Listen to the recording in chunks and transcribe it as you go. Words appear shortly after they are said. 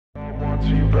So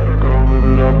you better go live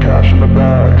it up, cash in the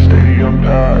bag, stadium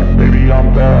packed. Baby,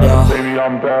 I'm bad, yeah. Baby,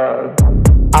 I'm bad.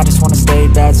 I just wanna stay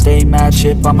bad, stay mad.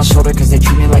 Chip on my shoulder cause they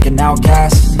treat me like an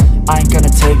outcast. I ain't gonna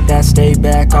take that, stay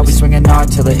back. I'll be swinging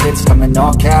hard till the hits come in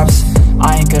all caps.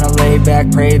 I ain't gonna lay back,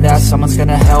 pray that someone's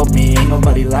gonna help me. Ain't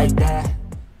nobody like that.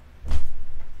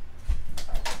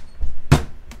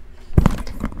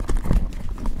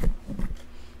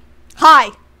 Hi.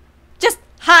 Just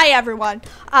hi everyone.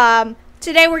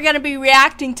 Today we're gonna be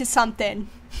reacting to something.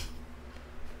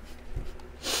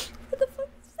 What the fuck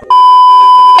is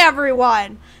that?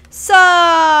 Everyone.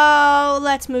 So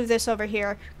let's move this over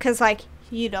here, cause like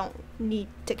you don't need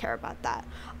to care about that.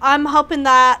 I'm hoping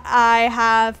that I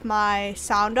have my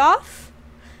sound off,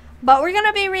 but we're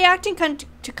gonna be reacting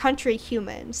to Country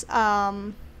Humans.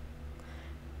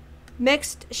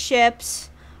 Mixed ships.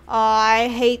 I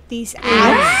hate these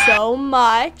ads so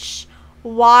much.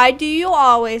 Why do you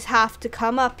always have to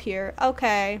come up here?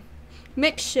 Okay.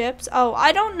 Mixed ships. Oh,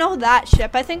 I don't know that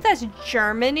ship. I think that's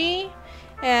Germany.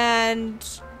 And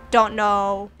don't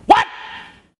know. What?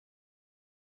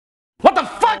 What the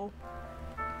fuck?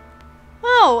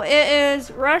 Oh, it is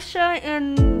Russia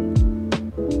and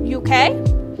UK?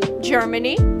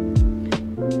 Germany.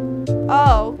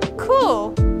 Oh,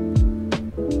 cool.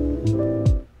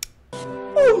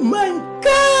 Oh my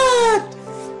god!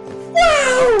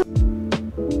 Wow!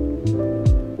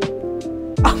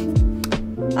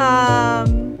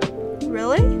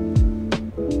 Really?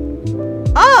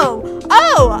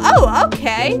 Oh,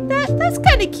 okay. That's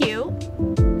kind of cute.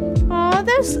 Oh,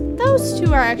 those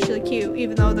two are actually cute,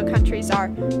 even though the countries are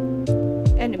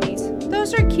enemies.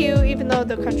 Those are cute, even though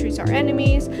the countries are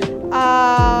enemies.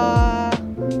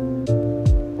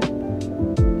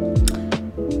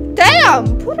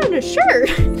 Damn! Put on a shirt!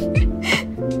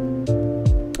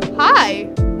 Hi!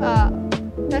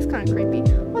 That's kind of creepy.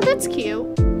 Well, that's cute.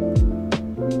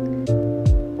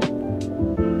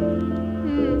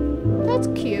 That's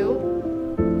cute.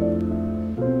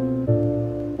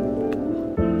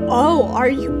 Oh, are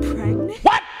you pregnant?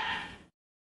 What?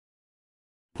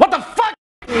 What the fuck?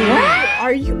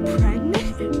 Are you pregnant?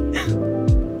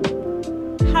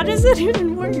 How does that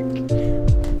even work?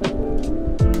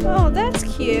 Oh, that's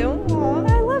cute. Oh,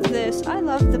 I love this. I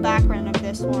love the background of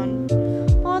this one.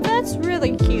 Oh, that's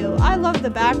really cute. I love the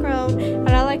background, and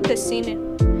I like the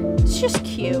scene. It's just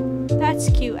cute. That's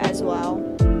cute as well.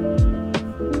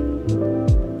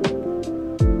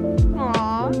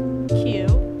 Aw, cute.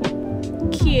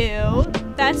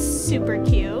 Cute. That's super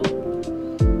cute.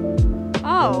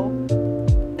 Oh,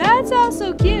 that's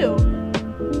also cute.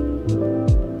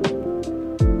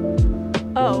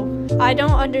 Oh, I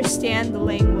don't understand the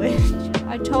language.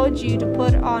 I told you to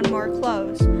put on more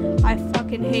clothes. I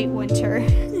fucking hate winter.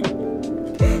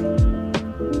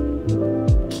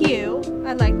 Cute.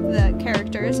 I like the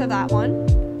characters of that one.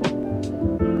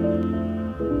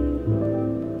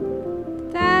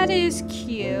 That is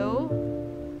cute.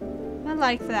 I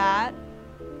like that.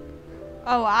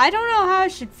 Oh, I don't know how I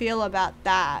should feel about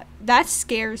that. That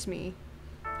scares me.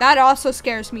 That also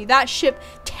scares me. That ship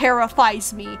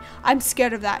terrifies me. I'm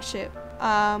scared of that ship.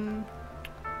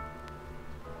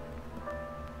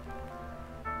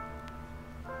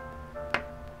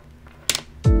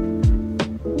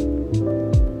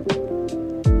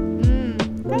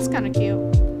 That's kind of cute.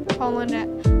 Calling it.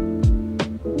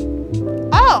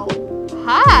 Oh,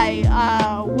 hi.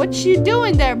 What you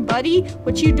doing there, buddy?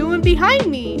 What you doing behind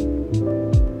me?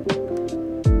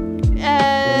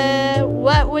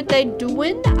 What were they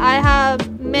doing? I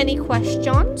have many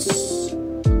questions.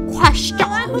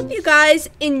 I hope you guys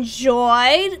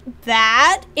enjoyed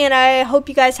that, and I hope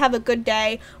you guys have a good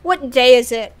day. What day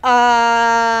is it?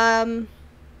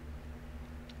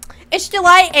 It's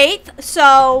July 8th,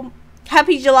 so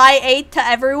happy July 8th to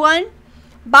everyone.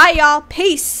 Bye, y'all.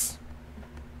 Peace.